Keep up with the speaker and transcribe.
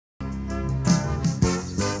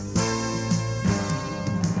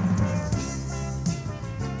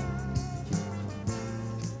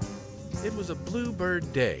was a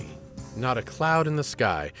bluebird day, not a cloud in the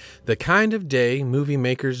sky, the kind of day movie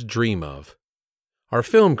makers dream of. Our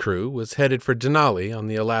film crew was headed for Denali on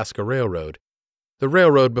the Alaska Railroad, the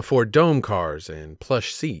railroad before dome cars and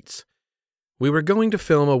plush seats. We were going to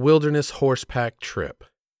film a wilderness horsepack trip.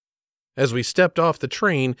 As we stepped off the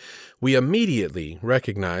train, we immediately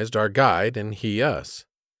recognized our guide and he us.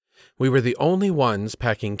 We were the only ones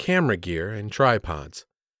packing camera gear and tripods.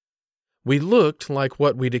 We looked like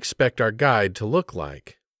what we'd expect our guide to look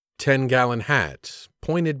like. 10-gallon hat,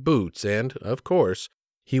 pointed boots, and, of course,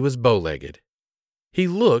 he was bow-legged. He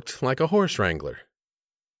looked like a horse wrangler.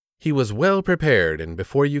 He was well prepared, and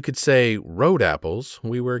before you could say road apples,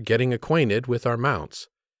 we were getting acquainted with our mounts.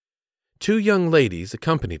 2 young ladies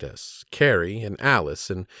accompanied us, Carrie and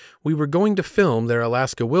Alice, and we were going to film their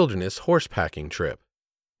Alaska wilderness horsepacking trip.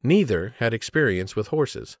 Neither had experience with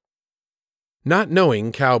horses. Not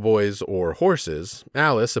knowing cowboys or horses,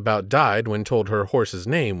 Alice about died when told her horse's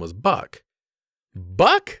name was Buck.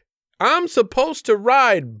 "Buck? I'm supposed to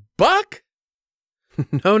ride Buck?"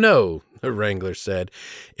 No, the wrangler said.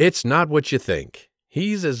 "It's not what you think.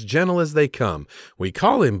 He's as gentle as they come. We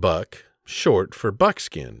call him Buck, short for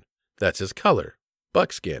buckskin. That's his color,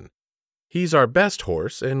 buckskin. He's our best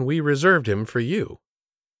horse, and we reserved him for you."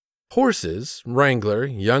 Horses, wrangler,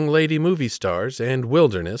 young lady movie stars, and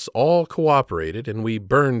wilderness all cooperated, and we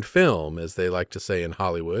burned film, as they like to say in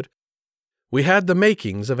Hollywood. We had the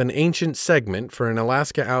makings of an ancient segment for an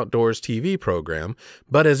Alaska Outdoors TV program,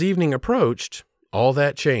 but as evening approached, all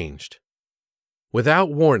that changed. Without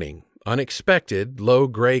warning, unexpected, low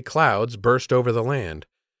gray clouds burst over the land.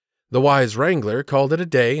 The wise wrangler called it a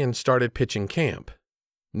day and started pitching camp.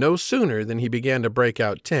 No sooner than he began to break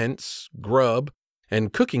out tents, grub,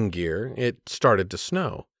 and cooking gear, it started to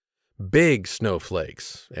snow. Big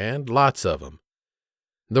snowflakes, and lots of them.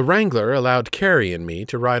 The wrangler allowed Carrie and me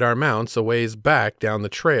to ride our mounts a ways back down the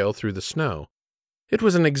trail through the snow. It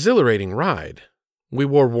was an exhilarating ride. We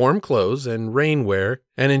wore warm clothes and rainwear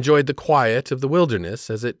and enjoyed the quiet of the wilderness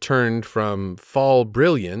as it turned from fall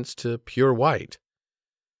brilliance to pure white.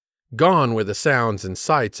 Gone were the sounds and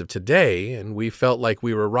sights of today, and we felt like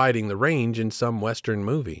we were riding the range in some Western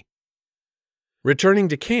movie. Returning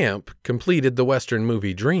to camp completed the Western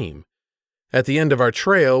movie dream. At the end of our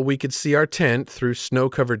trail, we could see our tent through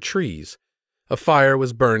snow-covered trees. A fire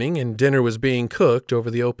was burning and dinner was being cooked over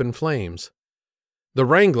the open flames. The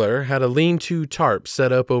wrangler had a lean-to tarp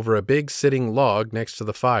set up over a big sitting log next to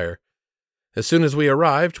the fire. As soon as we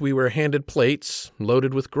arrived, we were handed plates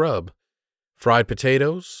loaded with grub. Fried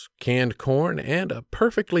potatoes, canned corn, and a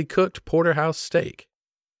perfectly cooked porterhouse steak.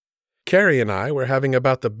 Carrie and I were having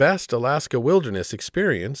about the best Alaska wilderness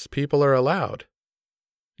experience people are allowed.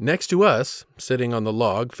 Next to us, sitting on the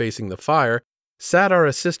log facing the fire, sat our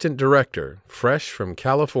assistant director, fresh from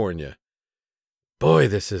California. "Boy,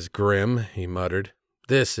 this is grim," he muttered.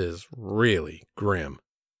 "This is really grim."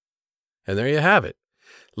 And there you have it.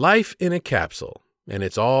 Life in a capsule, and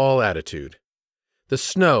it's all attitude. The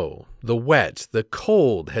snow, the wet, the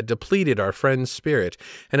cold had depleted our friend's spirit,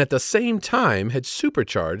 and at the same time had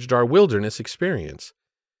supercharged our wilderness experience.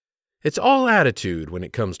 It's all attitude when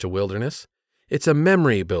it comes to wilderness. It's a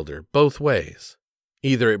memory builder both ways.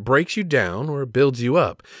 Either it breaks you down or builds you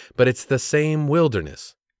up, but it's the same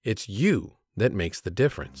wilderness. It's you that makes the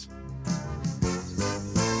difference.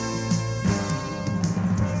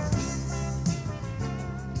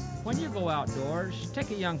 When you go outdoors,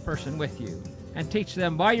 take a young person with you and teach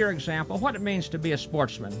them by your example what it means to be a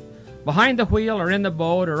sportsman. Behind the wheel or in the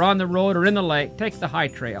boat or on the road or in the lake, take the high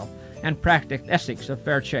trail and practice ethics of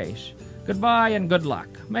fair chase. Goodbye and good luck.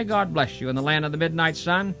 May God bless you in the land of the midnight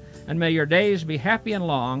sun, and may your days be happy and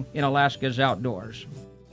long in Alaska's outdoors.